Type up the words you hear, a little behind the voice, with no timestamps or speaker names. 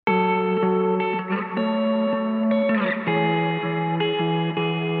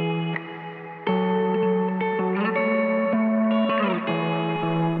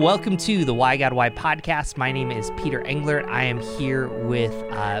Welcome to the Why God Why podcast. My name is Peter Englert. I am here with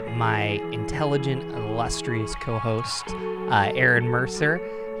my intelligent, illustrious co-host, Aaron Mercer.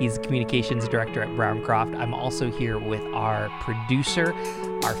 He's the communications director at Brown Croft. I'm also here with our producer,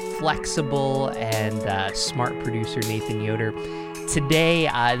 our flexible and smart producer, Nathan Yoder. Today,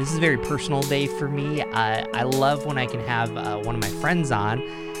 this is a very personal day for me. I love when I can have one of my friends on.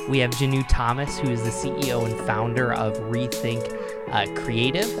 We have Janu Thomas, who is the CEO and founder of Rethink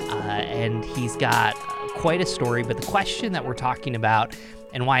Creative, and he's got quite a story. But the question that we're talking about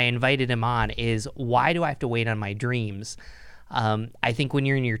and why I invited him on is, why do I have to wait on my dreams? I think when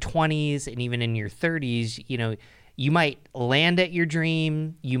you're in your 20s and even in your 30s, you might land at your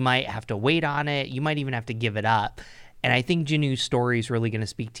dream, you might have to wait on it, you might even have to give it up. And I think Janu's story is really going to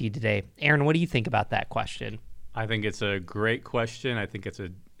speak to you today. Aaron, what do you think about that question? I think it's a great question. I think it's a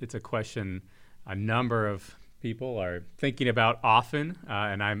question a number of people are thinking about often,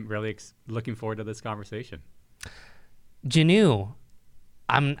 and I'm really looking forward to this conversation. Janu,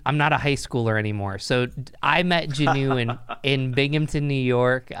 I'm not a high schooler anymore. So I met Janu in Binghamton, New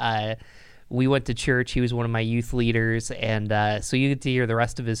York. We went to church. He was one of my youth leaders, and so you get to hear the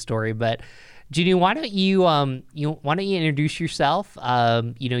rest of his story. But Janu, why don't you introduce yourself?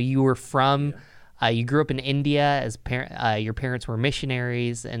 You were from. You grew up in India as your parents were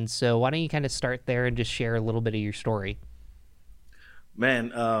missionaries, and so why don't you kind of start there and just share a little bit of your story?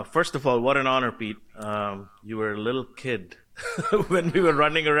 Man, first of all, what an honor, Pete. You were a little kid when we were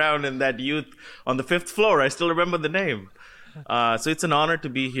running around in that youth on the 5th floor. I still remember the name. So it's an honor to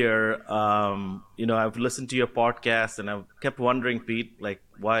be here. I've listened to your podcast, and I've kept wondering, Pete, like,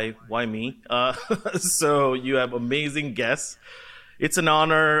 why me? So you have amazing guests. It's an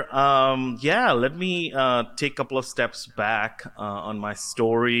honor. Let me take a couple of steps back on my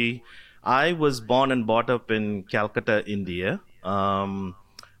story. I was born and brought up in Calcutta, India.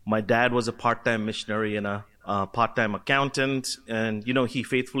 My dad was a part-time missionary and a part-time accountant. And, he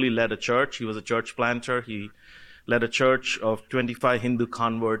faithfully led a church. He was a church planter. He led a church of 25 Hindu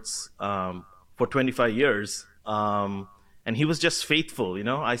converts for 25 years. And he was just faithful.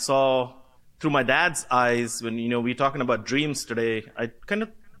 I saw through my dad's eyes, when, we're talking about dreams today, I kind of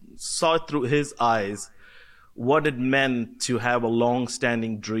saw it through his eyes, what it meant to have a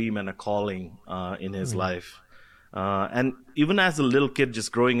long-standing dream and a calling in his life. And even as a little kid,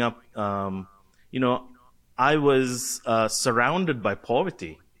 just growing up, I was surrounded by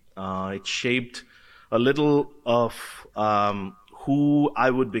poverty. It shaped a little of who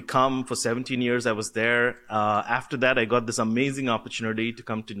I would become. For 17 years, I was there. After that, I got this amazing opportunity to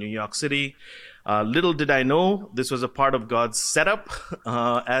come to New York City. Little did I know, this was a part of God's setup,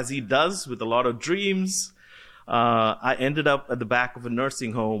 as he does with a lot of dreams. I ended up at the back of a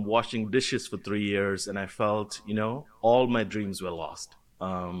nursing home washing dishes for 3 years, and I felt, all my dreams were lost.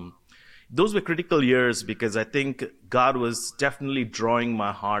 Those were critical years because I think God was definitely drawing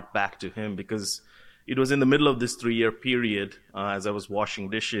my heart back to him, because it was in the middle of this 3-year period, as I was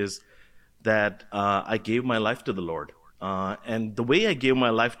washing dishes, that I gave my life to the Lord. And the way I gave my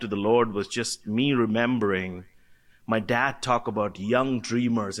life to the Lord was just me remembering my dad talk about young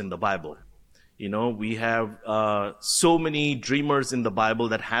dreamers in the Bible. We have so many dreamers in the Bible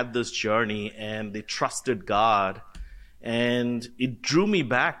that had this journey and they trusted God. And it drew me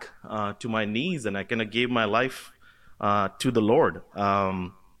back to my knees, and I kind of gave my life to the Lord.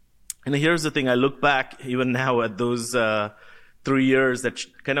 And here's the thing, I look back even now at those 3 years that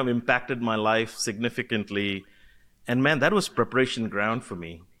kind of impacted my life significantly. And man, that was preparation ground for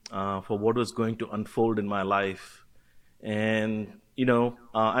me for what was going to unfold in my life. And,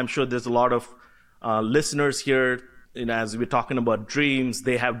 I'm sure there's a lot of listeners here, as we're talking about dreams,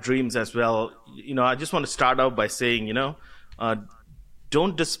 they have dreams as well. I just want to start out by saying,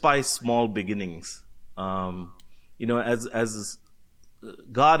 don't despise small beginnings. As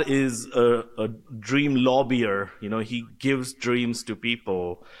God is a dream lobbyer. He gives dreams to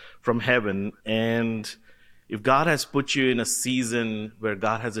people from heaven. And if God has put you in a season where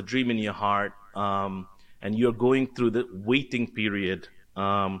God has a dream in your heart, and you're going through the waiting period,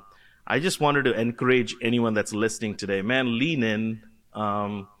 I just wanted to encourage anyone that's listening today, man, lean in.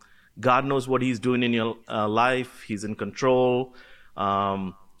 God knows what he's doing in your life. He's in control.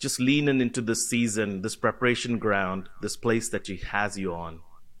 Just lean into this season, this preparation ground, this place that he has you on.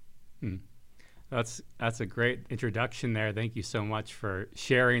 That's a great introduction there. Thank you so much for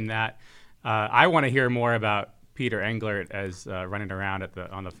sharing that. I want to hear more about Peter Englert as running around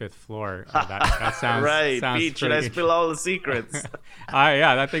on the 5th floor. That sounds right. Sounds Pete, should I spill all the secrets?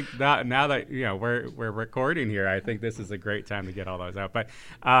 I think that now that we're recording here, I think this is a great time to get all those out. But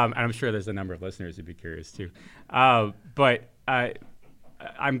and I'm sure there's a number of listeners who'd be curious too.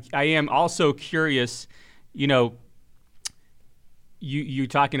 I am also curious, you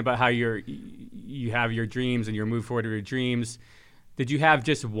talking about how you have your dreams and you move forward with your dreams. Did you have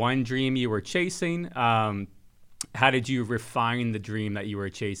just one dream you were chasing? How did you refine the dream that you were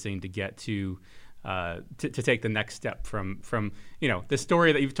chasing to get to take the next step from the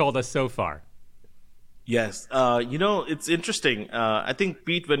story that you've told us so far? Yes. It's interesting. I think,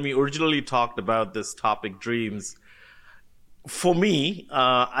 Pete, when we originally talked about this topic, dreams, for me,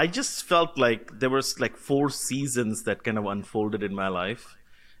 I just felt like there was like 4 seasons that kind of unfolded in my life.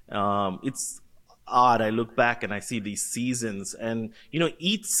 It's odd. I look back and I see these seasons, and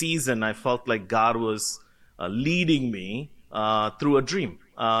each season I felt like God was leading me through a dream,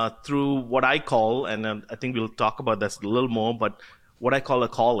 through what I call, and I think we'll talk about this a little more, but what I call a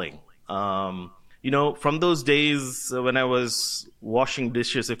calling. From those days when I was washing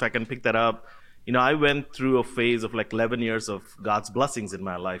dishes, if I can pick that up, I went through a phase of like 11 years of God's blessings in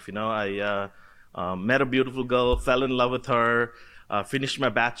my life. I met a beautiful girl, fell in love with her, finished my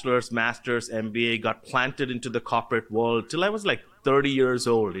bachelor's, master's, MBA, got planted into the corporate world till I was like 30 years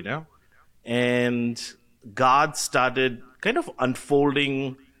old, and God started kind of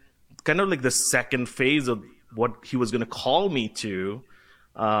unfolding kind of like the second phase of what he was going to call me to.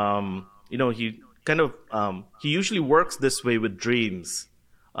 He usually works this way with dreams.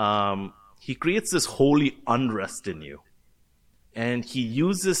 He creates this holy unrest in you. And he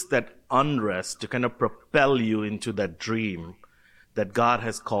uses that unrest to kind of propel you into that dream that God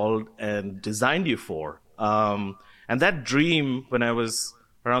has called and designed you for. And that dream, when I was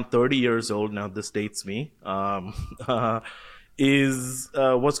around 30 years old, now this dates me, was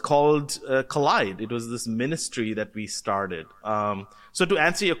called Collide. It was this ministry that we started. So to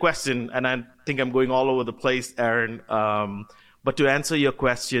answer your question, and I think I'm going all over the place, Aaron, but to answer your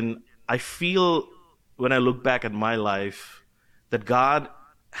question, I feel when I look back at my life that God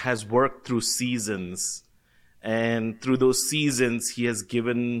has worked through seasons, and through those seasons, he has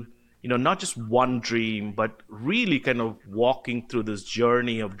given, not just one dream, but really kind of walking through this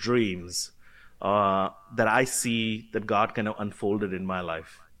journey of dreams that I see that God kind of unfolded in my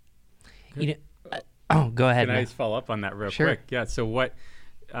life. Go ahead. Can I just follow up on that real Sure. quick? Yeah. So what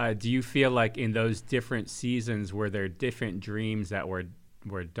do you feel like in those different seasons, were there different dreams that were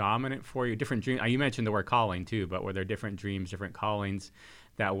dominant for you? Different dreams. You mentioned the word calling too, but were there different dreams, different callings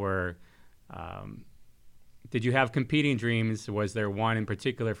that were? Did you have competing dreams? Was there one in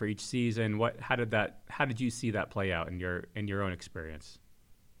particular for each season? How did you see that play out in your own experience?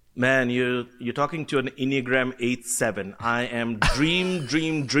 Man, you're talking to an Enneagram 8-7. I am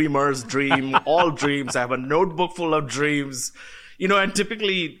dreamers, dream, all dreams. I have a notebook full of dreams. And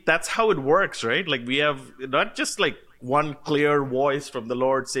typically that's how it works, right? Like we have not just like one clear voice from the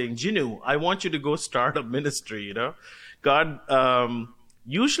Lord saying, Jinu, I want you to go start a ministry, God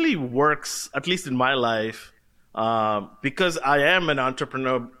usually works, at least in my life, because I am an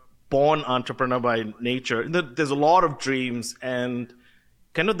entrepreneur, born entrepreneur by nature. There's a lot of dreams, and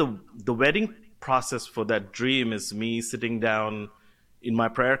kind of the wedding process for that dream is me sitting down in my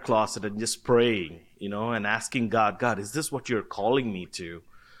prayer closet and just praying, and asking God, is this what you're calling me to?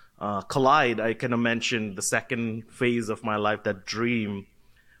 Collide, I kind of mentioned the second phase of my life, that dream.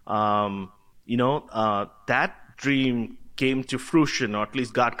 That dream came to fruition, or at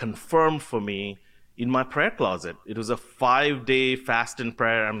least God confirmed for me in my prayer closet. It was a 5-day fast and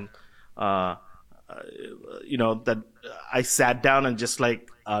prayer. That I sat down and just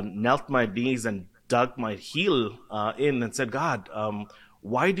knelt my knees and dug my heel in and said, God,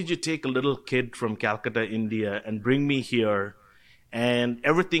 why did you take a little kid from Calcutta, India, and bring me here? And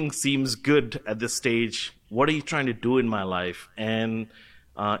everything seems good at this stage. What are you trying to do in my life? And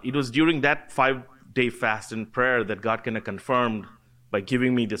it was during that 5-day fast and prayer that God kind of confirmed by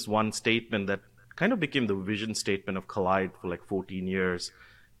giving me this one statement that kind of became the vision statement of Collide for like 14 years.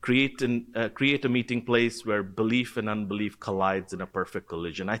 Create a meeting place where belief and unbelief collides in a perfect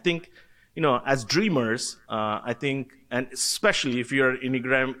collision. I think, as dreamers, and especially if you're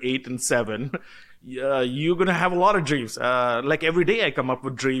Enneagram 8 and 7, you're going to have a lot of dreams. Like every day I come up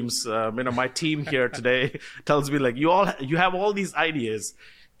with dreams. My team here today tells me like, you have all these ideas,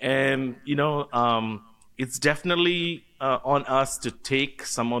 and, it's definitely on us to take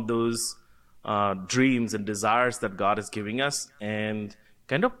some of those dreams and desires that God is giving us and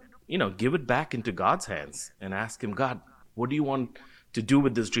kind of, give it back into God's hands and ask him, God, what do you want to do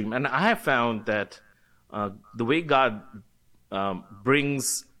with this dream? And I have found that the way God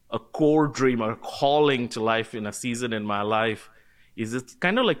brings a core dream or a calling to life in a season in my life is it's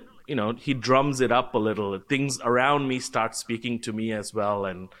kind of like, he drums it up a little. Things around me start speaking to me as well.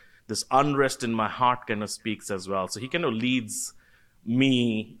 And this unrest in my heart kind of speaks as well. So he kind of leads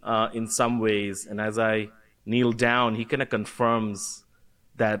me in some ways. And as I kneel down, he kind of confirms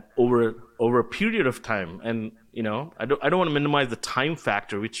that over a period of time. And I don't want to minimize the time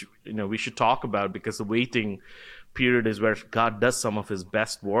factor, which we should talk about, because the waiting period is where God does some of his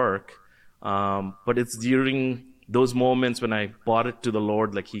best work. But it's during those moments when I brought it to the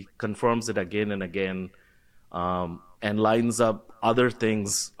Lord, like he confirms it again and again, and lines up other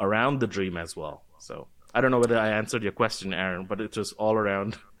things around the dream as well. So I don't know whether I answered your question, Aaron, but it's just all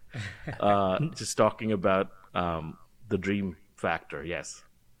around just talking about the dream factor. Yes.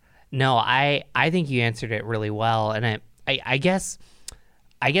 No, I think you answered it really well. And I guess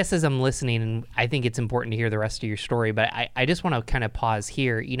as I'm listening, and I think it's important to hear the rest of your story, but I just want to kind of pause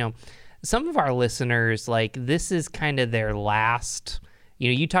here. Some of our listeners, like, this is kind of their last,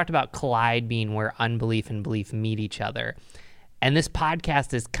 you talked about Collide being where unbelief and belief meet each other. And this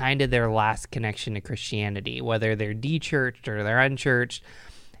podcast is kind of their last connection to Christianity, whether they're de-churched or they're unchurched.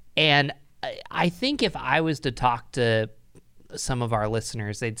 And I think if I was to talk to some of our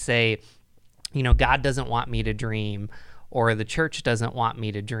listeners, they'd say, God doesn't want me to dream, or the church doesn't want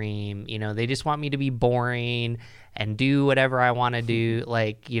me to dream. They just want me to be boring and do whatever I want to do,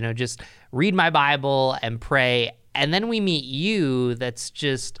 just read my Bible and pray. And then we meet you. That's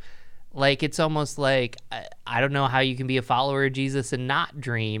just like, it's almost like, I don't know how you can be a follower of Jesus and not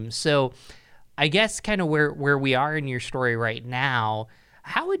dream. So I guess kind of where we are in your story right now,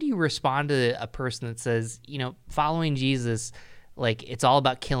 how would you respond to a person that says, following Jesus, like, it's all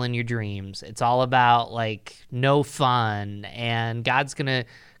about killing your dreams. It's all about, like, no fun, and God's going to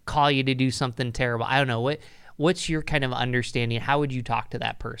call you to do something terrible. I don't know. What's your kind of understanding? How would you talk to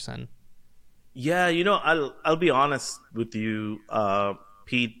that person? Yeah, I'll be honest with you,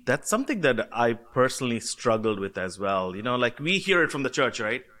 Pete. That's something that I personally struggled with as well. Like, we hear it from the church,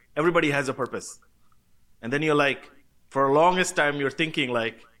 right? Everybody has a purpose. And then you're like, for the longest time, you're thinking,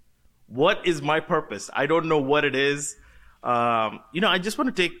 like, what is my purpose? I don't know what it is. I just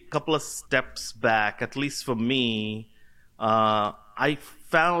want to take a couple of steps back. At least for me, I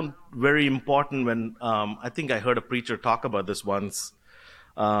found very important when I think I heard a preacher talk about this once,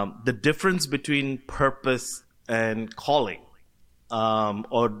 the difference between purpose and calling,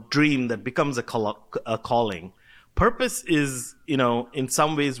 or dream that becomes a calling. Purpose is, in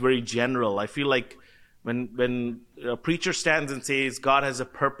some ways very general. I feel like when a preacher stands and says God has a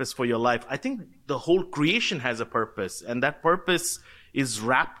purpose for your life, I think the whole creation has a purpose, and that purpose is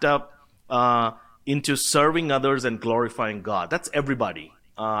wrapped up into serving others and glorifying God. That's everybody.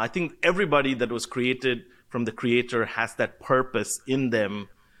 I think everybody that was created from the Creator has that purpose in them,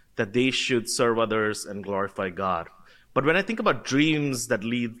 that they should serve others and glorify God. But when I think about dreams that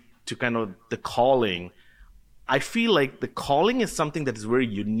lead to kind of the calling, I feel like the calling is something that is very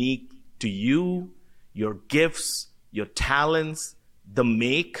unique to you, your gifts, your talents, the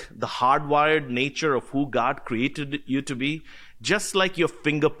hardwired nature of who God created you to be. Just like your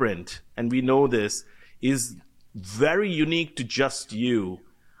fingerprint, and we know this, is very unique to just you.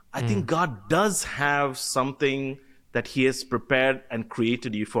 I think God does have something that he has prepared and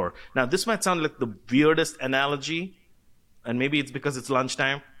created you for. Now, this might sound like the weirdest analogy, and maybe it's because it's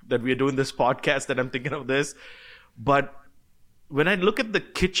lunchtime that we're doing this podcast that I'm thinking of this. But when I look at the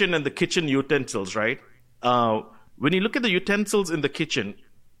kitchen and the kitchen utensils, right? When you look at the utensils in the kitchen,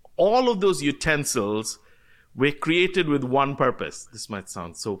 all of those utensils were created with one purpose. This might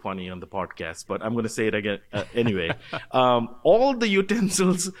sound so funny on the podcast, but I'm going to say it again anyway. All the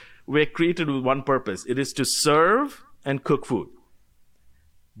utensils were created with one purpose. It is to serve and cook food.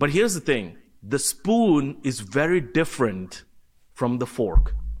 But here's the thing. The spoon is very different from the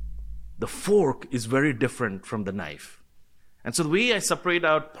fork. The fork is very different from the knife. And so the way I separate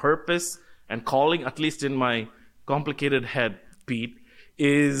out purpose and calling, at least in my complicated head, Pete,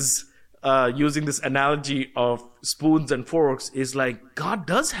 is using this analogy of spoons and forks, is like, God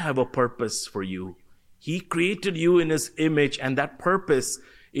does have a purpose for you. He created you in his image, and that purpose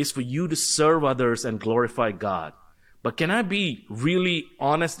is for you to serve others and glorify God. But can I be really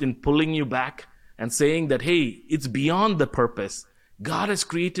honest in pulling you back and saying that, hey, it's beyond the purpose. God has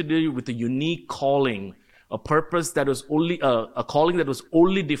created you with a unique calling, a purpose that was only, a calling that was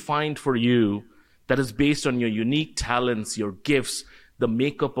only defined for you, that is based on your unique talents, your gifts, the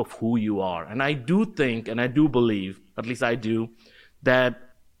makeup of who you are. And I do think, and I do believe, at least I do, that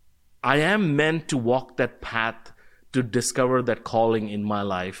I am meant to walk that path to discover that calling in my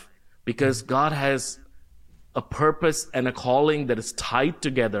life, because God has a purpose and a calling that is tied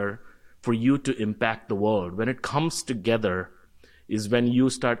together for you to impact the world. When it comes together is when you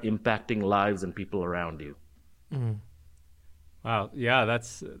start impacting lives and people around you. Wow. Yeah,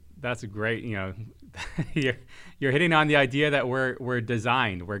 that's great. You're hitting on the idea that we're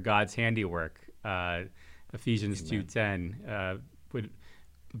designed, we're God's handiwork. Ephesians 2:10, with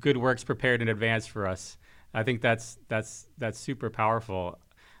good works prepared in advance for us. I think that's super powerful.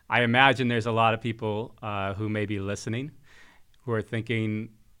 I imagine there's a lot of people who may be listening who are thinking,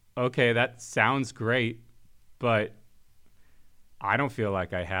 okay, that sounds great, but I don't feel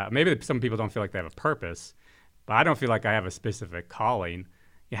like I have. Maybe some people don't feel like they have a purpose, but I don't feel like I have a specific calling.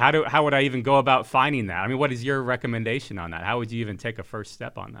 How would I even go about finding that? I mean, what is your recommendation on that? How would you even take a first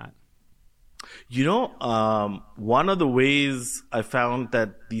step on that? One of the ways I found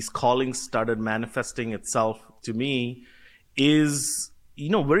that these callings started manifesting itself to me is,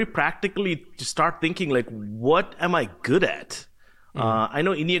 very practically to start thinking like, what am I good at? I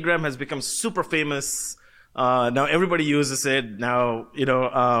know Enneagram has become super famous. Now everybody uses it. Now,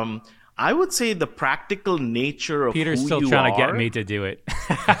 I would say the practical nature of Peter's who still you trying are, to get me to do it.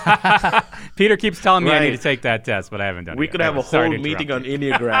 Peter keeps telling me I need to Right. take that test, but I haven't done it we yet. could have a Sorry whole to meeting on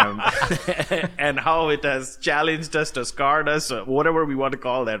interrupt you. Enneagram and how it has challenged us, or scarred us, or whatever we want to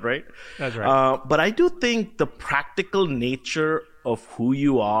call that, right? That's right. But I do think the practical nature of who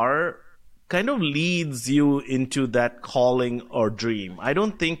you are kind of leads you into that calling or dream. I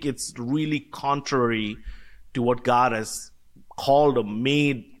don't think it's really contrary to what God has called or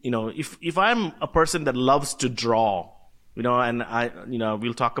made. If I'm a person that loves to draw, and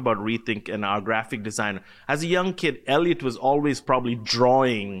we'll talk about Rethink and our graphic designer. As a young kid, Elliot was always probably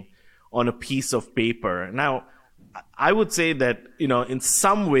drawing on a piece of paper. Now, I would say that, in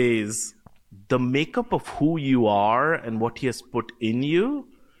some ways, the makeup of who you are and what he has put in you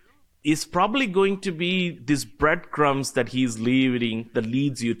is probably going to be these breadcrumbs that he's leaving that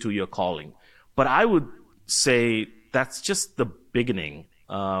leads you to your calling. But I would say that's just the beginning.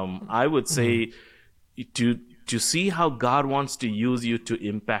 I would say to see how God wants to use you to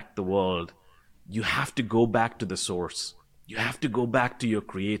impact the world, you have to go back to the source. You have to go back to your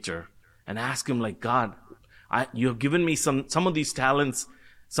creator and ask him like, God, you have given me some of these talents,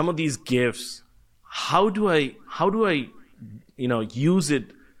 some of these gifts. How do I use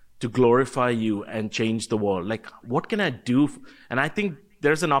it to glorify you and change the world? Like, what can I do? And I think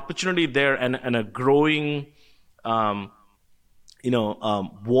there's an opportunity there and a growing,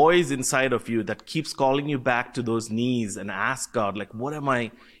 voice inside of you that keeps calling you back to those knees and ask God, like, what am I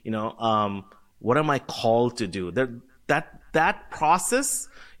called to do? That process,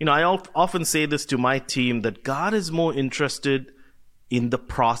 I often say this to my team, that God is more interested in the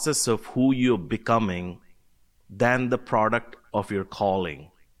process of who you're becoming than the product of your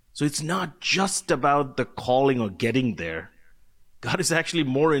calling. So it's not just about the calling or getting there. God is actually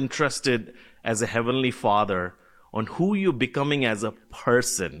more interested as a heavenly Father on who you're becoming as a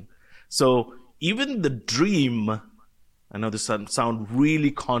person. So even the dream, I know this sound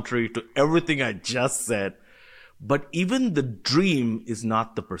really contrary to everything I just said, but even the dream is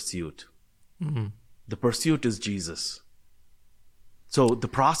not the pursuit. Mm-hmm. The pursuit is Jesus. So the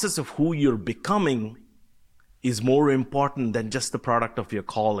process of who you're becoming is more important than just the product of your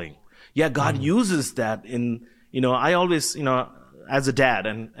calling. Yeah, God uses that in, I always, as a dad,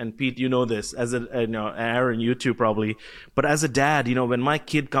 and Pete, this, as Aaron, you too probably, but as a dad, when my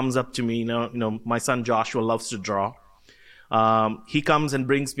kid comes up to me, my son Joshua loves to draw. He comes and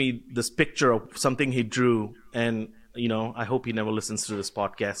brings me this picture of something he drew, and I hope he never listens to this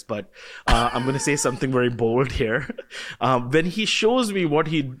podcast, but I'm going to say something very bold here. When he shows me what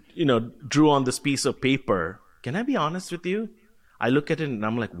he drew on this piece of paper, can I be honest with you? I look at it and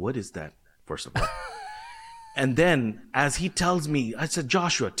I'm like, what is that, first of all? And then as he tells me, I said,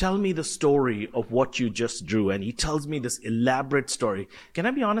 Joshua, tell me the story of what you just drew. And he tells me this elaborate story. Can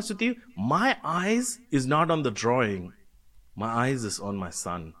I be honest with you? My eyes is not on the drawing. My eyes is on my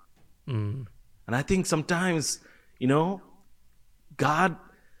son. And I think sometimes, God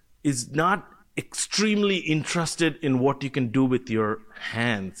is not extremely interested in what you can do with your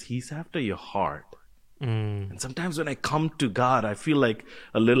hands. He's after your heart. And sometimes when I come to God, I feel like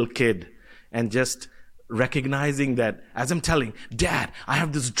a little kid and just recognizing that as I'm telling, Dad, I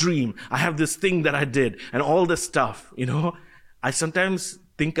have this dream, I have this thing that I did, and all this stuff, I sometimes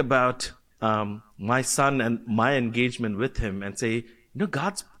think about my son and my engagement with him and say,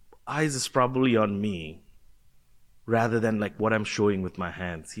 God's eyes is probably on me rather than like what I'm showing with my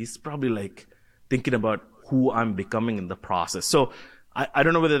hands. He's probably like thinking about who I'm becoming in the process. So I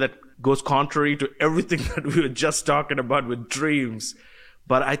don't know whether that goes contrary to everything that we were just talking about with dreams,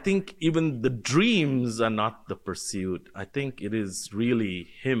 but I think even the dreams are not the pursuit. I think it is really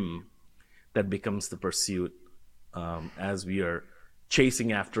him that becomes the pursuit as we are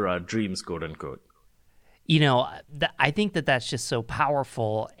chasing after our dreams, quote unquote. I think that that's just so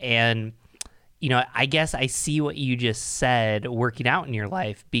powerful. And, I guess I see what you just said working out in your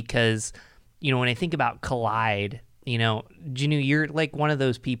life because, when I think about Collide, Janu, you're like one of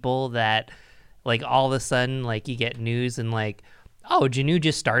those people that like all of a sudden, like you get news and like, oh, Janu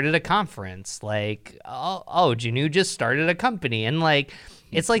just started a conference. Like, oh, Janu just started a company. And like,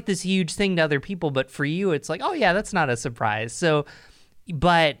 it's like this huge thing to other people. But for you, it's like, oh yeah, that's not a surprise. So,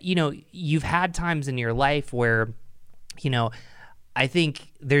 but, you've had times in your life where, I think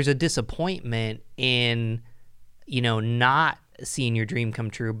there's a disappointment in, not seeing your dream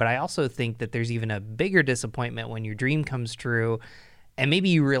come true. But I also think that there's even a bigger disappointment when your dream comes true and maybe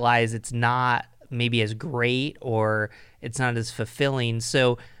you realize it's not maybe as great or it's not as fulfilling.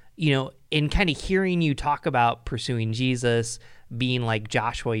 So, in kind of hearing you talk about pursuing Jesus, being like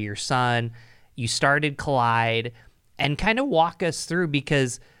Joshua, your son, you started Collide, and kind of walk us through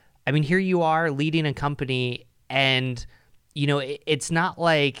because, I mean, here you are leading a company and, it's not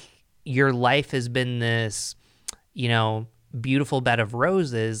like your life has been this, beautiful bed of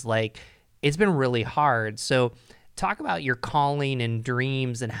roses. Like it's been really hard. So talk about your calling and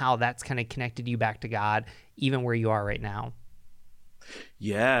dreams and how that's kind of connected you back to God, even where you are right now.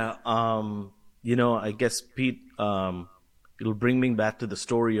 Yeah. I guess, Pete, it'll bring me back to the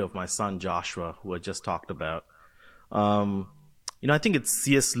story of my son, Joshua, who I just talked about. I think it's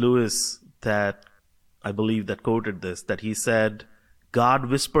C.S. Lewis that I believe that quoted this, that he said, God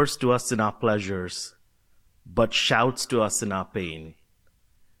whispers to us in our pleasures, but shouts to us in our pain.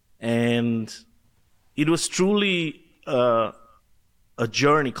 And it was truly a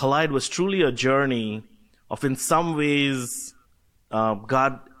journey. Collide was truly a journey of, in some ways,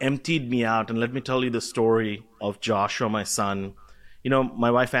 God emptied me out. And let me tell you the story of Joshua, my son. My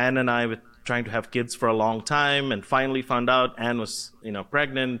wife Anne and I were trying to have kids for a long time and finally found out Anne was,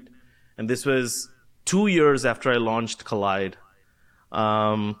 pregnant. And this was 2 years after I launched Collide,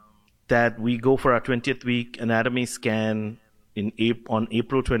 that we go for our 20th week anatomy scan on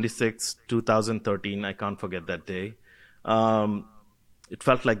April 26, 2013. I can't forget that day. It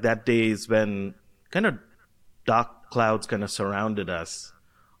felt like that day is when kind of dark clouds kind of surrounded us.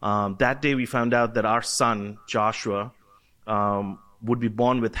 That day we found out that our son, Joshua, would be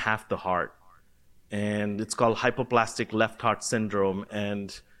born with half the heart. And it's called hypoplastic left heart syndrome.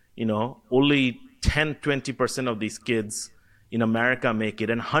 And, only 10-20% of these kids in America make it,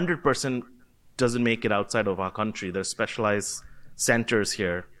 and 100% doesn't make it outside of our country. There's specialized centers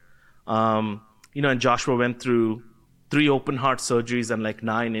here. And Joshua went through 3 open heart surgeries and like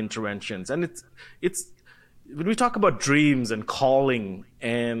 9 interventions. And it's when we talk about dreams and calling,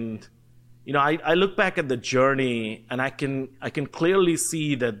 and I look back at the journey and I can clearly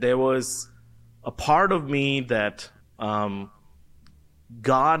see that there was a part of me that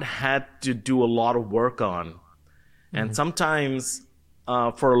God had to do a lot of work on. And sometimes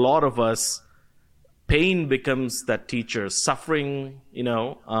for a lot of us, pain becomes that teacher. Suffering,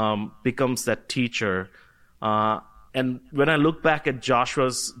 becomes that teacher. And when I look back at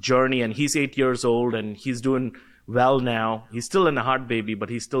Joshua's journey, and he's 8 years old and he's doing well now. He's still in a heart baby, but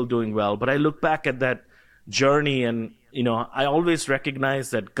he's still doing well. But I look back at that journey and, I always recognize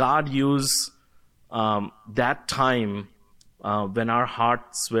that God used that time when our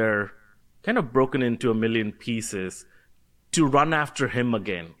hearts were kind of broken into a million pieces to run after him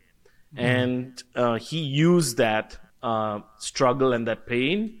again. And he used that struggle and that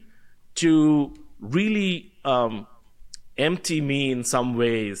pain to really empty me in some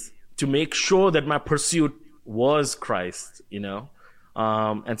ways, to make sure that my pursuit was Christ,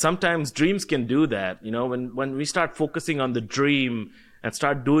 and sometimes dreams can do that. When we start focusing on the dream and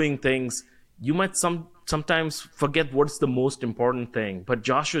start doing things, you might sometimes forget what's the most important thing. But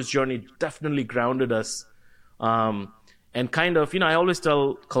Joshua's journey definitely grounded us. And kind of, I always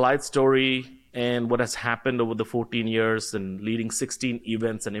tell Collide's story and what has happened over the 14 years and leading 16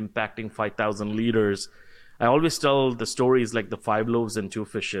 events and impacting 5,000 leaders. I always tell the stories like the 5 loaves and 2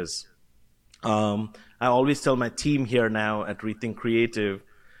 fishes. I always tell my team here now at Rethink Creative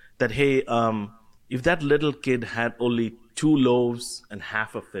that, hey, if that little kid had only 2 loaves and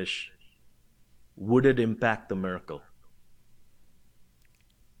half a fish, would it impact the miracle?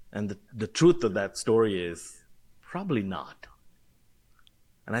 And the truth of that story is probably not.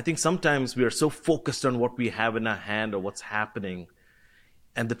 And I think sometimes we are so focused on what we have in our hand or what's happening.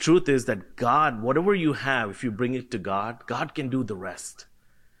 And the truth is that God, whatever you have, if you bring it to God, God can do the rest.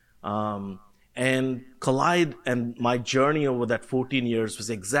 And Collide and my journey over that 14 years was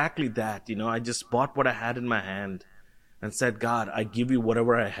exactly that. I just bought what I had in my hand and said, God, I give you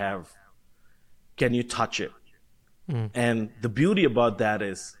whatever I have. Can you touch it? And the beauty about that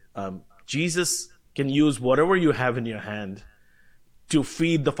is Jesus can use whatever you have in your hand to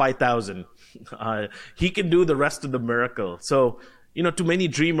feed the 5,000. He can do the rest of the miracle. So, to many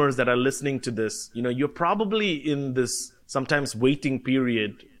dreamers that are listening to this, you're probably in this sometimes waiting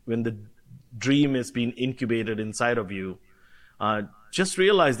period when the dream is being incubated inside of you. Just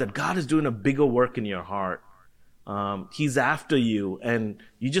realize that God is doing a bigger work in your heart. He's after you, and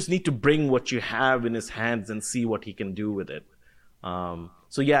you just need to bring what you have in his hands and see what he can do with it.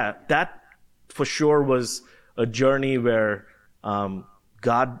 So yeah, that for sure was a journey where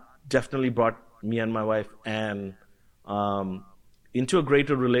God definitely brought me and my wife Anne into a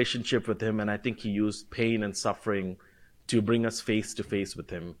greater relationship with him, and I think he used pain and suffering to bring us face to face with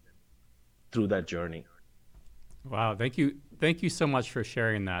him through that journey. Wow, thank you so much for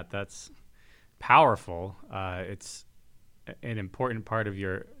sharing that. That's powerful. It's an important part of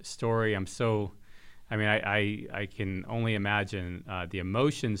your story. I can only imagine the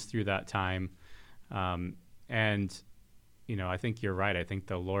emotions through that time. And, I think you're right. I think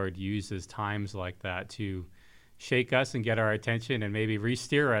the Lord uses times like that to shake us and get our attention and maybe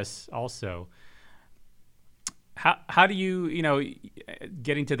re-steer us also. How do you,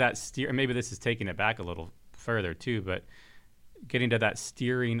 getting to that steer, maybe this is taking it back a little further too, but getting to that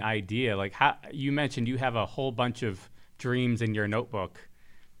steering idea, like how you mentioned you have a whole bunch of dreams in your notebook.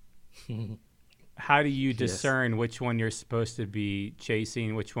 How do you discern which one you're supposed to be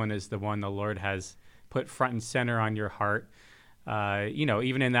chasing, which one is the one the Lord has put front and center on your heart?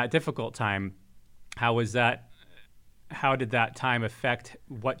 Even in that difficult time, how did that time affect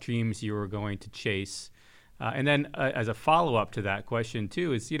what dreams you were going to chase? And then as a follow-up to that question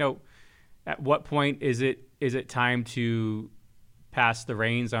too is, at what point is it time to pass the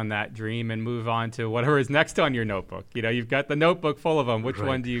reins on that dream and move on to whatever is next on your notebook? You've got the notebook full of them. Which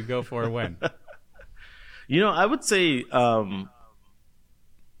one do you go for when? I would say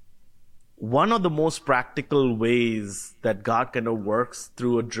one of the most practical ways that God kind of works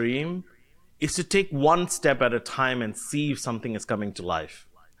through a dream is to take one step at a time and see if something is coming to life.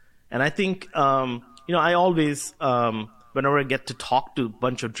 And I think, I always, whenever I get to talk to a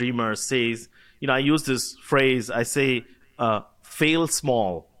bunch of dreamers, says, I use this phrase, I say, fail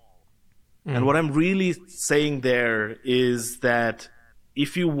small. And what I'm really saying there is that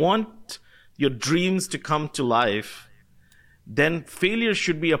if you want your dreams to come to life, then failure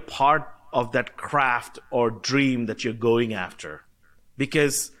should be a part of that craft or dream that you're going after.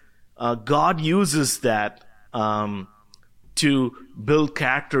 Because God uses that to build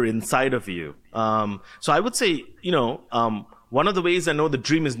character inside of you. So I would say, one of the ways I know the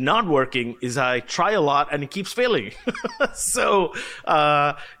dream is not working is I try a lot and it keeps failing. So,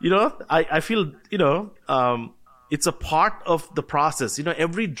 I feel, it's a part of the process.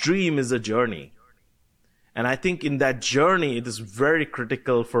 Every dream is a journey. And I think in that journey, it is very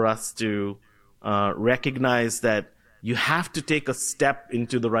critical for us to recognize that you have to take a step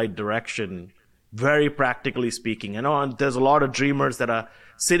into the right direction, very practically speaking. I know there's a lot of dreamers that are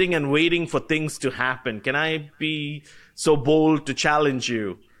sitting and waiting for things to happen. Can I be so bold to challenge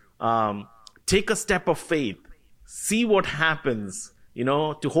you? Take a step of faith. See what happens.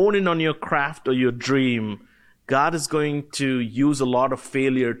 To hone in on your craft or your dream, God is going to use a lot of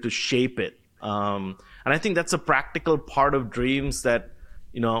failure to shape it. And I think that's a practical part of dreams that,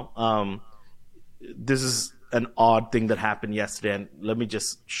 this is an odd thing that happened yesterday. And let me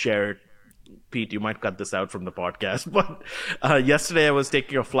just share it. Pete, you might cut this out from the podcast, but yesterday I was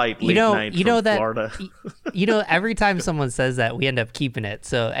taking a flight late night from Florida. Every time someone says that, we end up keeping it.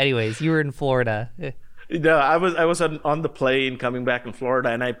 So anyways, you were in Florida. No, I was on the plane coming back in Florida,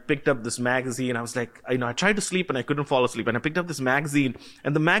 and I picked up this magazine. I was like, I tried to sleep and I couldn't fall asleep. And I picked up this magazine,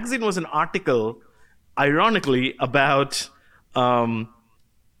 and the magazine was an article, ironically, about the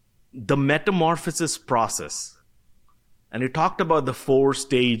metamorphosis process. And it talked about the 4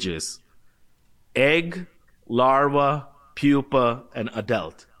 stages: egg, larva, pupa, and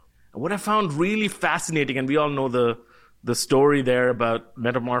adult. And what I found really fascinating, and we all know the story there about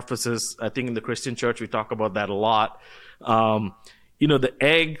metamorphosis. I think in the Christian church, we talk about that a lot. The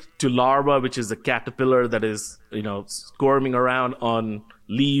egg to larva, which is a caterpillar that is, squirming around on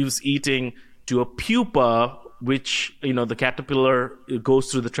leaves, eating, to a pupa, which, the caterpillar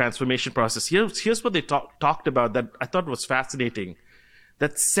goes through the transformation process. Here's what they talked about that I thought was fascinating.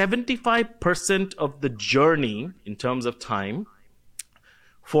 That 75% of the journey in terms of time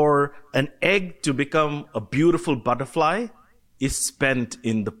for an egg to become a beautiful butterfly is spent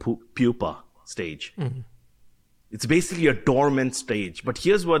in the pupa stage. Mm-hmm. It's basically a dormant stage. But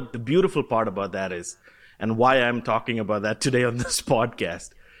here's what the beautiful part about that is, and why I'm talking about that today on this podcast,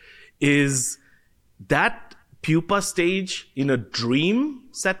 is that pupa stage in a dream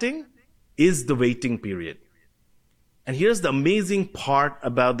setting is the waiting period. And here's the amazing part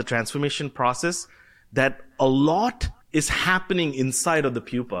about the transformation process, that a lot is happening inside of the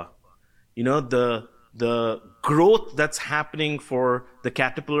pupa. You know, the growth that's happening for the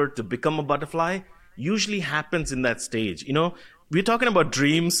caterpillar to become a butterfly usually happens in that stage. You know, we're talking about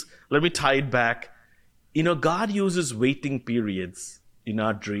dreams. Let me tie it back. You know, God uses waiting periods in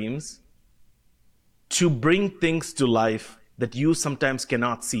our dreams to bring things to life that you sometimes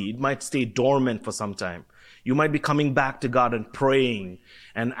cannot see. It might stay dormant for some time. You might be coming back to God and praying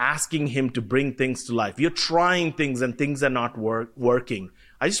and asking Him to bring things to life. You're trying things and things are not working.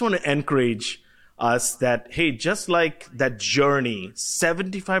 I just want to encourage us that, hey, just like that journey,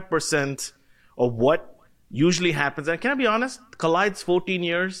 75% of what usually happens, and can I be honest, Collide's 14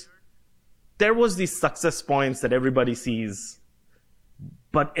 years, there was these success points that everybody sees,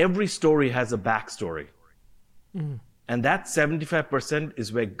 but every story has a backstory. And that 75%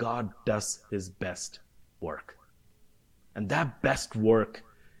 is where God does His best work. And that best work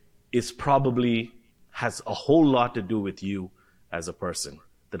is probably has a whole lot to do with you as a person.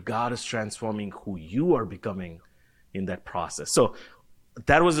 That God is transforming who you are becoming in that process. So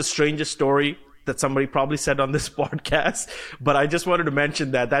that was the strangest story that somebody probably said on this podcast, but I just wanted to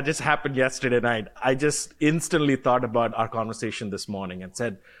mention that just happened yesterday night. I just instantly thought about our conversation this morning and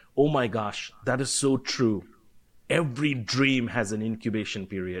said, oh my gosh, that is so true. Every dream has an incubation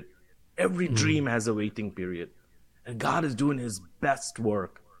period. Every dream has a waiting period. And God is doing His best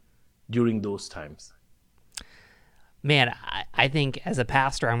work during those times. Man, I think as a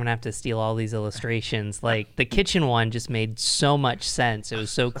pastor, I'm going to have to steal all these illustrations. Like the kitchen one just made so much sense. It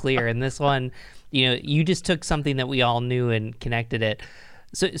was so clear. And this one, you know, you just took something that we all knew and connected it.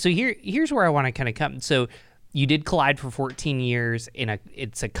 So here's where I want to kind of come. So you did Collide for 14 years.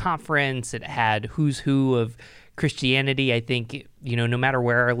 It's a conference. It had who's who of Christianity. I think, you know, no matter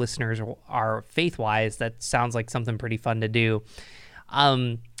where our listeners are faith-wise, that sounds like something pretty fun to do.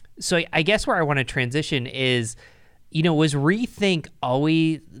 So I guess where I want to transition is, you know, was Rethink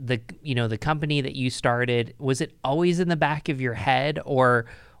always the company that you started? Was it always in the back of your head, or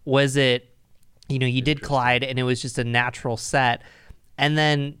was it, you know, you did Collide and it was just a natural set? And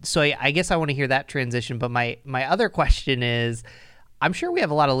then, so I guess I want to hear that transition. But my other question is, I'm sure we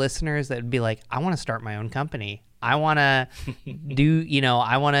have a lot of listeners that would be like, I want to start my own company. I want to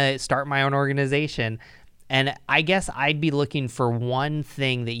I want to start my own organization. And I guess I'd be looking for one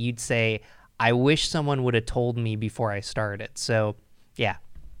thing that you'd say, I wish someone would have told me before I started. So, yeah.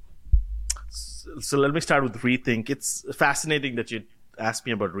 So let me start with Rethink. It's fascinating that you asked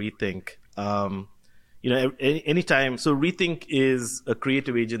me about Rethink. You know, anytime. So Rethink is a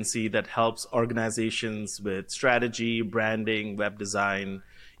creative agency that helps organizations with strategy, branding, web design,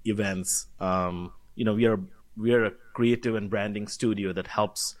 events. You know, we are a creative and branding studio that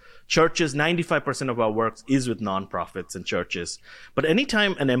helps churches. 95% of our work is with nonprofits and churches. But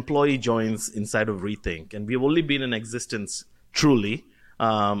anytime an employee joins inside of Rethink, and we've only been in existence truly,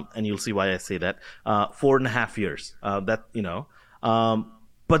 and you'll see why I say that, 4.5 years.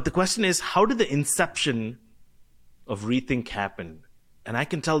 But the question is, how did the inception of Rethink happen? And I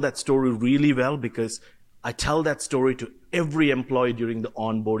can tell that story really well because I tell that story to every employee during the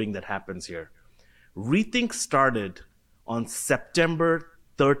onboarding that happens here. Rethink started on September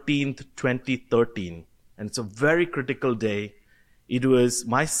 13th, 2013. And it's a very critical day. It was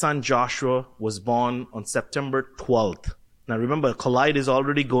my son Joshua was born on September 12th. Now remember, Collide is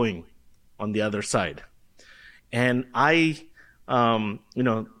already going on the other side. And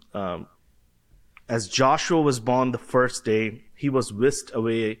as Joshua was born the first day, he was whisked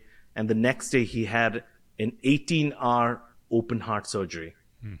away. And the next day he had an 18-hour open heart surgery.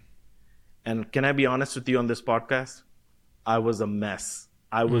 And can I be honest with you on this podcast? I was a mess.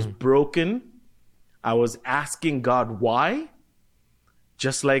 I was broken. I was asking God why,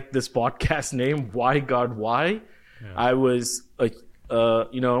 just like this podcast name, Why God Why? Yeah. I was a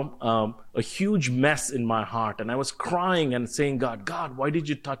huge mess in my heart, and I was crying and saying, God, why did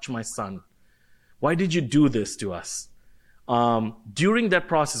you touch my son? Why did you do this to us? During that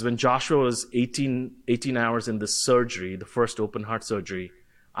process, when Joshua was 18 hours in the surgery, the first open heart surgery,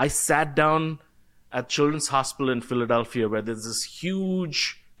 I sat down at Children's Hospital in Philadelphia, where there's this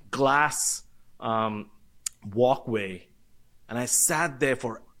huge glass walkway, and I sat there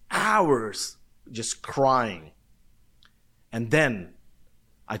for hours just crying. And then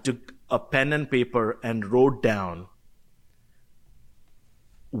I took a pen and paper and wrote down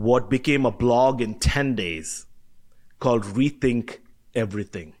what became a blog in 10 days called Rethink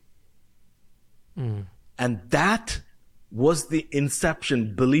Everything. And that was the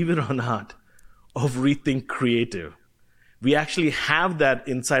inception, believe it or not, of Rethink Creative. We actually have that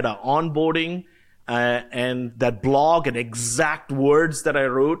inside our onboarding, and that blog and exact words that I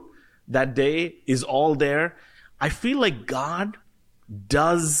wrote that day is all there. I feel like God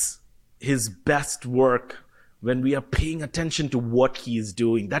does his best work when we are paying attention to what he is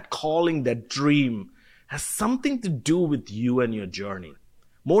doing. That calling, that dream has something to do with you and your journey.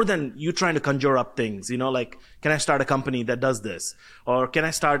 More than you trying to conjure up things, like, can I start a company that does this? Or can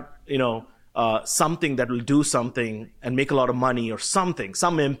I start, something that will do something and make a lot of money or something,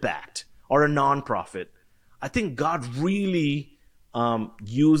 some impact, or a nonprofit? I think God really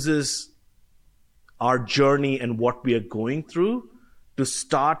uses our journey and what we are going through to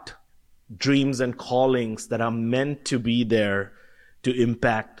start dreams and callings that are meant to be there to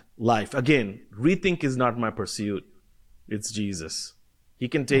impact life. Again, Rethink is not my pursuit. It's Jesus. He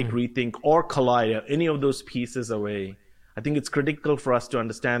can take Rethink or Collide, any of those pieces away. I think it's critical for us to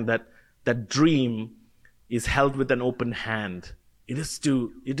understand that that dream is held with an open hand. It is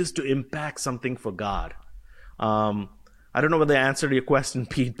to impact something for God. I don't know whether I answered your question,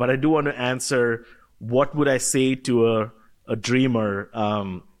 Pete, but I do want to answer, what would I say to a dreamer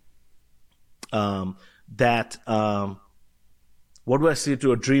what do I say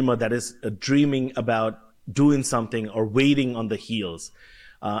to a dreamer that is dreaming about doing something or waiting on the heels?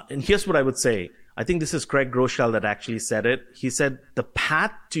 And here's what I would say. I think this is Craig Groeschel that actually said it. He said, the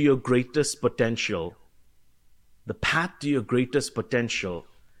path to your greatest potential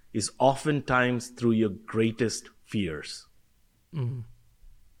is oftentimes through your greatest fears. Mm.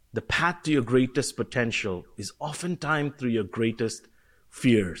 The path to your greatest potential is oftentimes through your greatest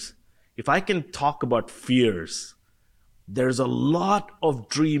fears. If I can talk about fears, there's a lot of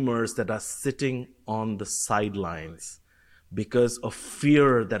dreamers that are sitting on the sidelines because of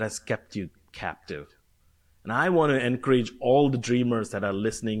fear that has kept you captive. And I want to encourage all the dreamers that are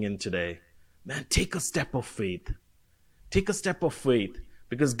listening in today, man, take a step of faith. Take a step of faith,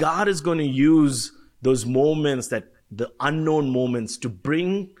 because God is going to use those moments, the unknown moments, to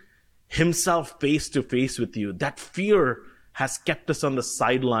bring himself face to face with you. That fear has kept us on the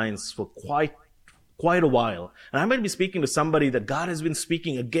sidelines for quite a while. And I might be speaking to somebody that God has been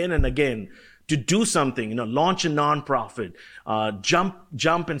speaking again and again to do something, launch a nonprofit,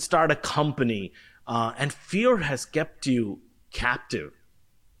 jump and start a company. And fear has kept you captive.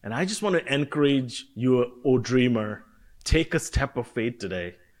 And I just want to encourage you, O dreamer, take a step of faith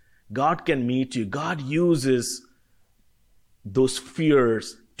today. God can meet you. God uses those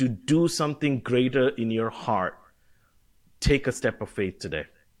fears to do something greater in your heart. Take a step of faith today.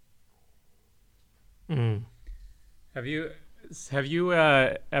 Mm. Have you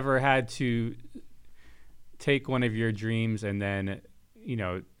ever had to take one of your dreams and then,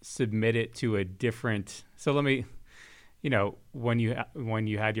 submit it to a different? So let me, when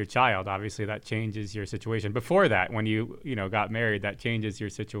you had your child, obviously that changes your situation. Before that, when you got married, that changes your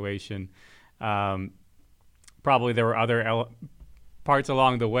situation. Probably there were other parts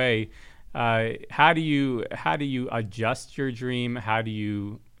along the way. How do you adjust your dream? How do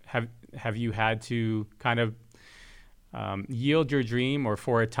you have you had to kind of yield your dream, or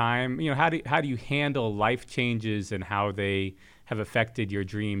for a time, how do you handle life changes and how they have affected your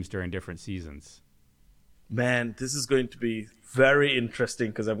dreams during different seasons? Man, this is going to be very interesting,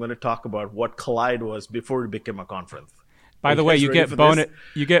 because I'm going to talk about what Collide was before it became a conference. By the way, you get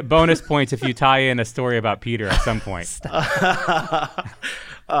bonus points if you tie in a story about Peter at some point.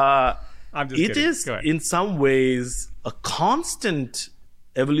 I'm just kidding. It is in some ways a constant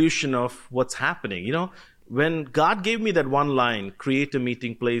evolution of what's happening. When God gave me that one line, create a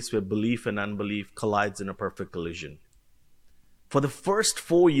meeting place where belief and unbelief collides in a perfect collision. For the first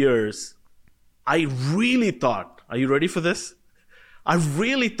 4 years, I really thought, are you ready for this? I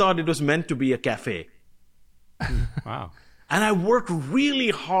really thought it was meant to be a cafe. Wow. And I worked really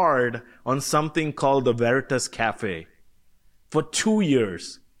hard on something called the Veritas Cafe for 2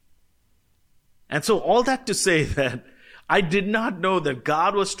 years. And so all that to say that I did not know that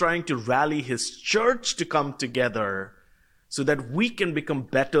God was trying to rally his church to come together so that we can become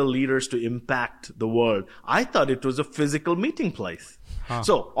better leaders to impact the world. I thought it was a physical meeting place. Huh.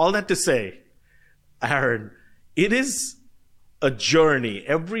 So all that to say, Aaron, it is a journey.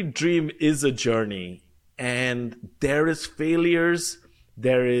 Every dream is a journey. And there is failures.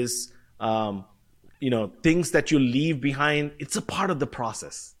 There is, things that you leave behind. It's a part of the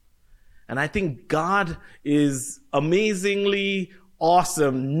process. And I think God is amazingly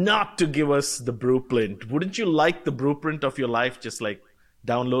awesome not to give us the blueprint. Wouldn't you like the blueprint of your life just like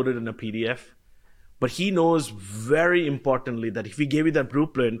downloaded in a PDF? But he knows very importantly that if he gave you that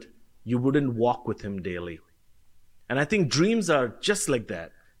blueprint, you wouldn't walk with him daily. And I think dreams are just like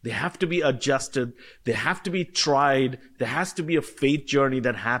that. They have to be adjusted. They have to be tried. There has to be a faith journey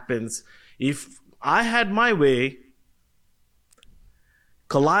that happens. If I had my way,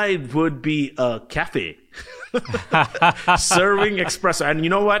 Collide would be a cafe serving espresso. And you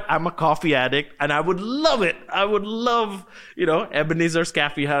know what? I'm a coffee addict, and I would love it. I would love, Ebenezer's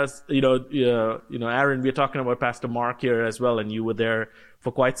Cafe House. Aaron, we're talking about Pastor Mark here as well, and you were there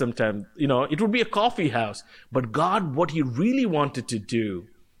for quite some time. It would be a coffee house. But God, what he really wanted to do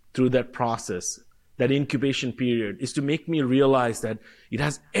through that process, that incubation period, is to make me realize that it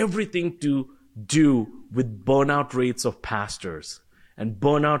has everything to do with burnout rates of pastors and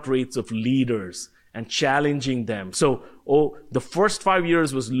burnout rates of leaders and challenging them. So, the first 5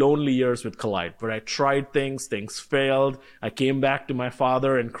 years was lonely years with Collide, where I tried things failed. I came back to my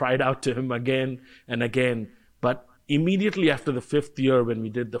father and cried out to him again and again. But immediately after the 5th year, when we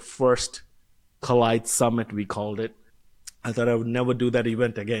did the first Collide Summit, we called it, I thought I would never do that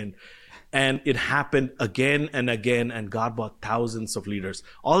event again. And it happened again and again, and God brought thousands of leaders.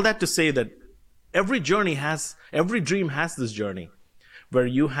 All that to say that every dream has this journey where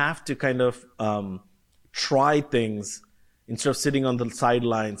you have to kind of try things instead of sitting on the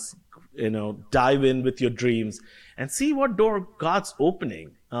sidelines, dive in with your dreams and see what door God's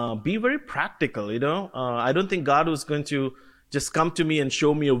opening. Be very practical, I don't think God was going to just come to me and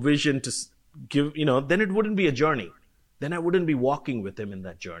show me a vision to give, then it wouldn't be a journey. Then I wouldn't be walking with him in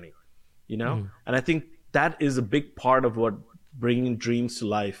that journey, And I think that is a big part of what bringing dreams to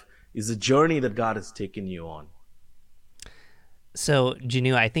life is a journey that God has taken you on. So,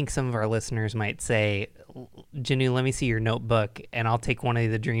 Janu, I think some of our listeners might say, Janu, let me see your notebook and I'll take one of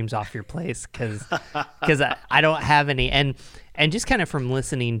the dreams off your place because I don't have any. And just kind of from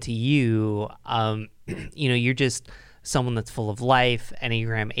listening to you, you're just someone that's full of life,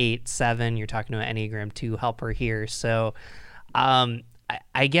 Enneagram 8, 7, you're talking to an Enneagram 2 helper here. So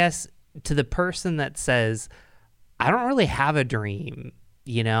I guess to the person that says, I don't really have a dream,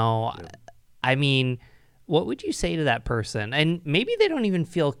 I mean, what would you say to that person? And maybe they don't even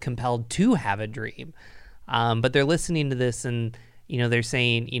feel compelled to have a dream, but they're listening to this and, they're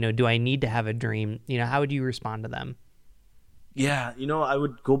saying, do I need to have a dream? How would you respond to them? Yeah, I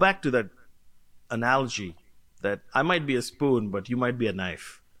would go back to that analogy that I might be a spoon, but you might be a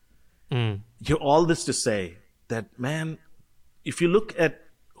knife. All this to say that, man, if you look at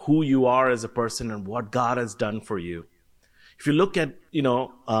who you are as a person and what God has done for you, if you look at,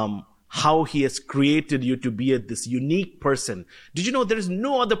 how he has created you to be this unique person. Did you know there is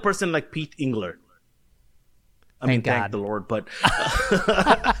no other person like Pete Englert? Thank the Lord, but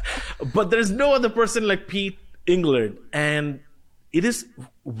but there's no other person like Pete Englert. And it's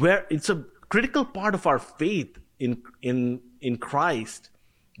a critical part of our faith in Christ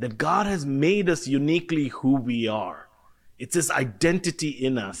that God has made us uniquely who we are. It's his identity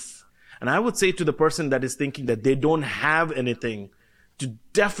in us. And I would say to the person that is thinking that they don't have anything, to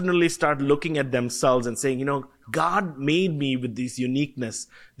definitely start looking at themselves and saying, God made me with this uniqueness,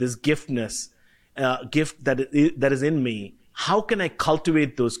 this gift that is in me. How can I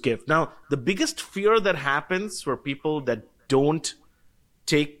cultivate those gifts? Now, the biggest fear that happens for people that don't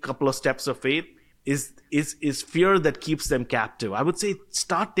take a couple of steps of faith is fear that keeps them captive. I would say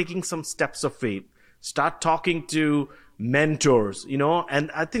start taking some steps of faith. Start talking to mentors, and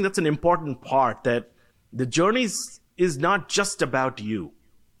I think that's an important part, that the journey is not just about you.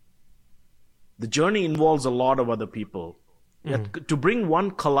 The journey involves a lot of other people. To bring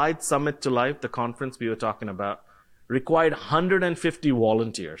one Collide Summit to life, the conference we were talking about, required 150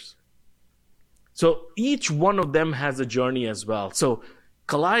 volunteers. So each one of them has a journey as well. So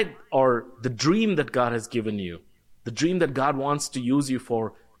Collide, or the dream that God has given you, the dream that God wants to use you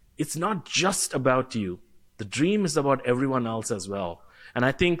for, it's not just about you. The dream is about everyone else as well. And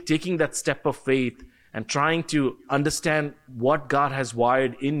I think taking that step of faith and trying to understand what God has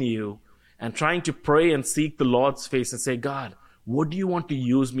wired in you and trying to pray and seek the Lord's face and say, God, what do you want to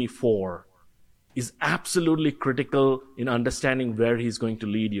use me for, is absolutely critical in understanding where he's going to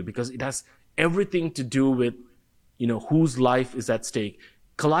lead you, because it has everything to do with, whose life is at stake.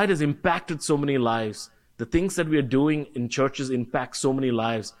 Collide has impacted so many lives. The things that we are doing in churches impact so many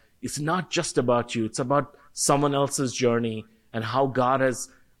lives. It's not just about you. It's about someone else's journey and how God has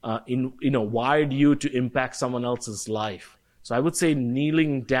wired you to impact someone else's life. So I would say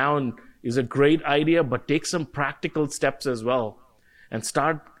kneeling down is a great idea, but take some practical steps as well and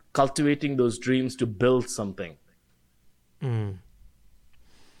start cultivating those dreams to build something.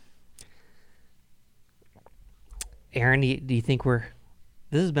 Aaron, do you think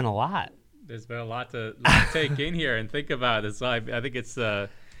this has been a lot? There's been a lot to take in here and think about. I think it's a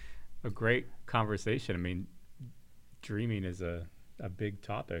great conversation. I mean, dreaming is a a big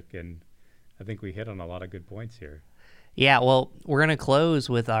topic, and I think we hit on a lot of good points here. Yeah, well, we're going to close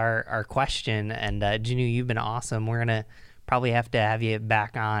with our question, and Janu, you've been awesome. We're going to probably have to have you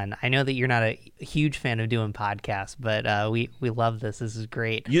back on. I know that you're not a huge fan of doing podcasts, but we love this. This is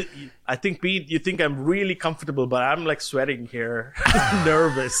great. I think, Pete, you think I'm really comfortable, but I'm like sweating here,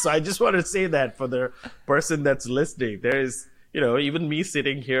 nervous. So I just want to say that for the person that's listening, there is, even me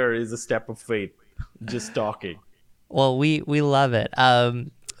sitting here is a step of faith, just talking. Well, we love it.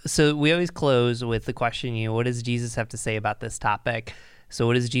 So we always close with the question, what does Jesus have to say about this topic? So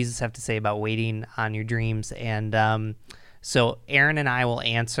what does Jesus have to say about waiting on your dreams? And so Aaron and I will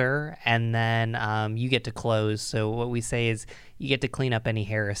answer, and then you get to close. So what we say is you get to clean up any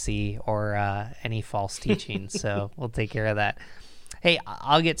heresy or any false teaching. So we'll take care of that. Hey,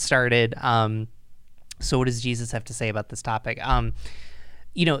 I'll get started. So what does Jesus have to say about this topic?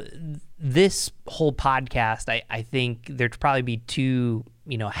 This whole podcast, I think there'd probably be two,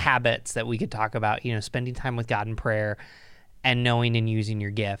 habits that we could talk about, spending time with God in prayer and knowing and using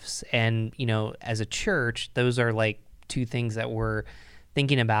your gifts. And, as a church, those are like two things that we're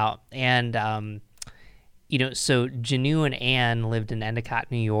thinking about. And, so Janu and Ann lived in Endicott,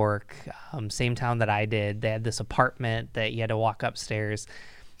 New York, same town that I did. They had this apartment that you had to walk upstairs.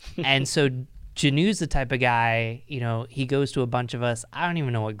 And so Janu's the type of guy, he goes to a bunch of us. I don't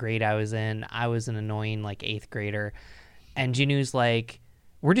even know what grade I was in. I was an annoying, 8th grader. And Janu's like,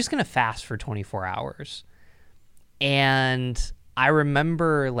 we're just going to fast for 24 hours. And I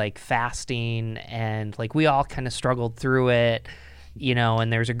remember, fasting, and, we all kind of struggled through it,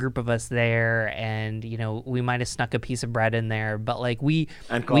 and there's a group of us there, and, we might have snuck a piece of bread in there. But,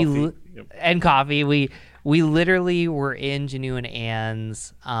 And coffee. And coffee. We literally were in Janu and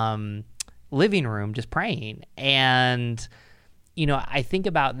Ann's living room just praying. And I think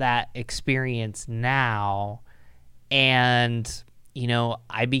about that experience now, and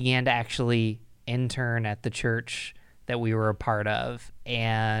I began to actually intern at the church that we were a part of,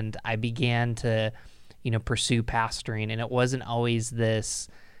 and I began to pursue pastoring, and it wasn't always this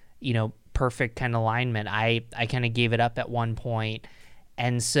perfect kind of alignment. I kind of gave it up at one point.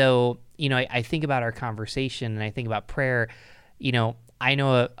 And so I think about our conversation, and I think about prayer. I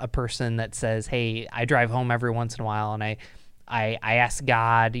know a person that says, hey, I drive home every once in a while, and I ask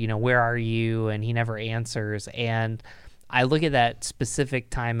God, where are you? And he never answers. And I look at that specific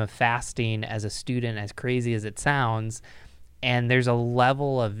time of fasting as a student, as crazy as it sounds, and there's a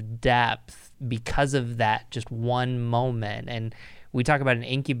level of depth because of that just one moment. And we talk about an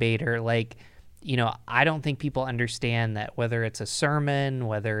incubator, I don't think people understand that whether it's a sermon,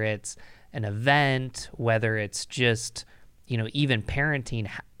 whether it's an event, whether it's just even parenting,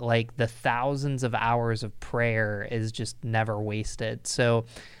 the thousands of hours of prayer is just never wasted. So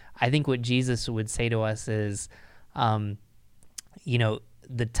I think what Jesus would say to us is, the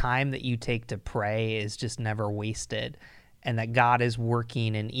time that you take to pray is just never wasted, and that God is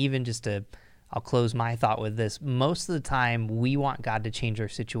working. And even I'll close my thought with this. Most of the time we want God to change our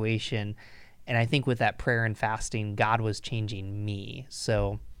situation. And I think with that prayer and fasting, God was changing me.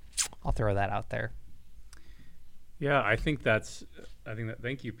 So I'll throw that out there. Yeah,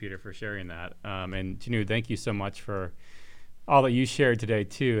 thank you, Peter, for sharing that. And Janu, thank you so much for all that you shared today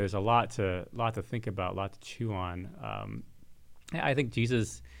too. There's a lot to think about, a lot to chew on. I think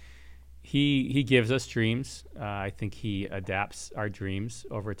Jesus, he gives us dreams. I think he adapts our dreams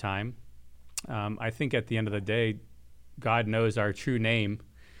over time. I think at the end of the day, God knows our true name,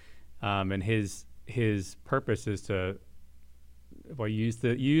 and his purpose is to use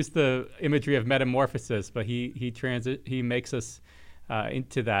the imagery of metamorphosis, but he makes us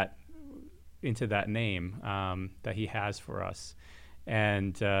into that name that he has for us.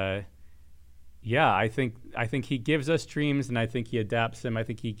 And I think he gives us dreams, and I think he adapts them. I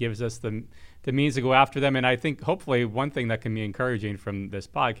think he gives us the means to go after them. And I think hopefully one thing that can be encouraging from this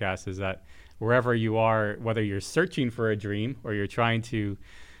podcast is that wherever you are, whether you're searching for a dream or you're trying to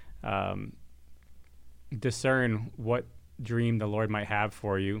discern what dream the Lord might have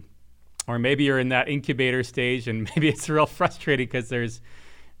for you, or maybe you're in that incubator stage and maybe it's real frustrating because there's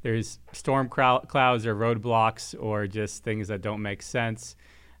storm clouds or roadblocks or just things that don't make sense,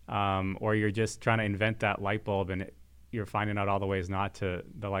 or you're just trying to invent that light bulb and you're finding out all the ways the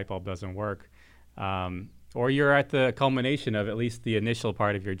light bulb doesn't work, or you're at the culmination of at least the initial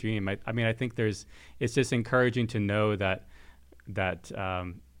part of your dream. I think it's just encouraging to know that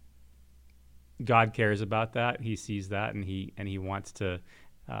God cares about that. He sees that, and he wants to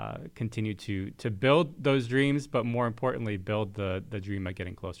continue to build those dreams, but more importantly, build the dream of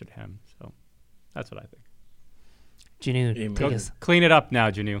getting closer to him. So that's what I think. Janu, clean it up now,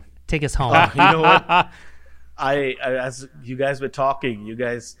 Janu. Take us home. You know what? as you guys were talking, you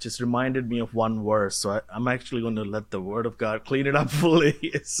guys just reminded me of one verse. So I'm actually going to let the Word of God clean it up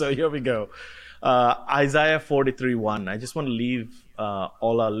fully. So here we go. Isaiah 43:1. I just want to leave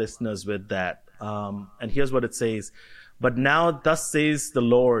all our listeners with that. And here's what it says. But now thus says the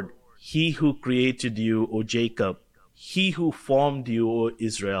Lord, He who created you, O Jacob, He who formed you, O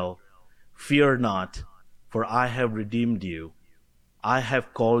Israel, fear not, for I have redeemed you. I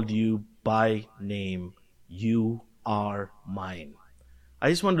have called you by name. You are mine. I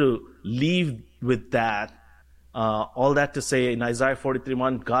just want to leave with that. All that to say, in Isaiah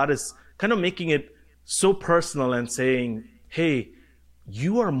 43:1, God is kind of making it so personal and saying, hey,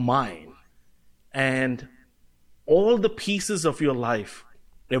 you are mine. And all the pieces of your life,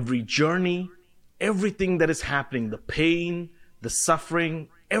 every journey, everything that is happening, the pain, the suffering,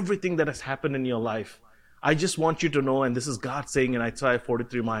 everything that has happened in your life, I just want you to know, and this is God saying in Isaiah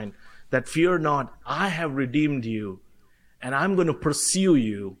 43:9, that fear not, I have redeemed you, and I'm going to pursue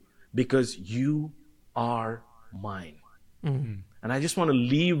you because you are mine. Mm-hmm. And I just want to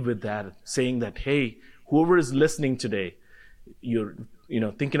leave with that, saying that, hey, whoever is listening today, you're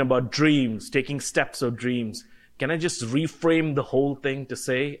thinking about dreams, taking steps of dreams. Can I just reframe the whole thing to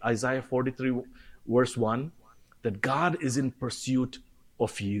say, Isaiah 43:1, that God is in pursuit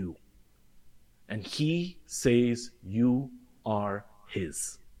of you. And He says you are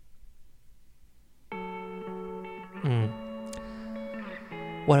His.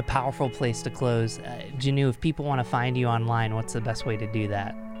 What a powerful place to close. Janu, if people want to find you online, what's the best way to do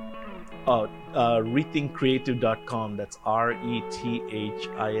that? rethinkcreative.com. That's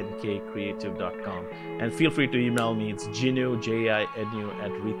RETHINK creative.com. And feel free to email me. It's Jinu, JINU,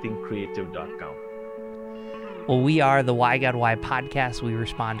 @rethinkcreative.com. Well, we are the Why God Why podcast. We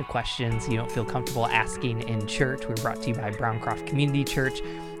respond to questions you don't feel comfortable asking in church. We're brought to you by Browncroft Community Church.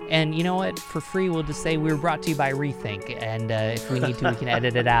 And you know what? For free, we'll just say we were brought to you by Rethink. And if we need to, we can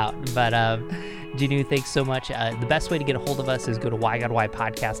edit it out. But Janu, thanks so much. The best way to get a hold of us is go to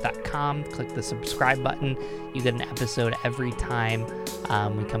whygodwhypodcast.com, click the subscribe button. You get an episode every time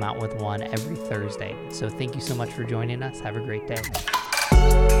we come out with one every Thursday. So thank you so much for joining us. Have a great day.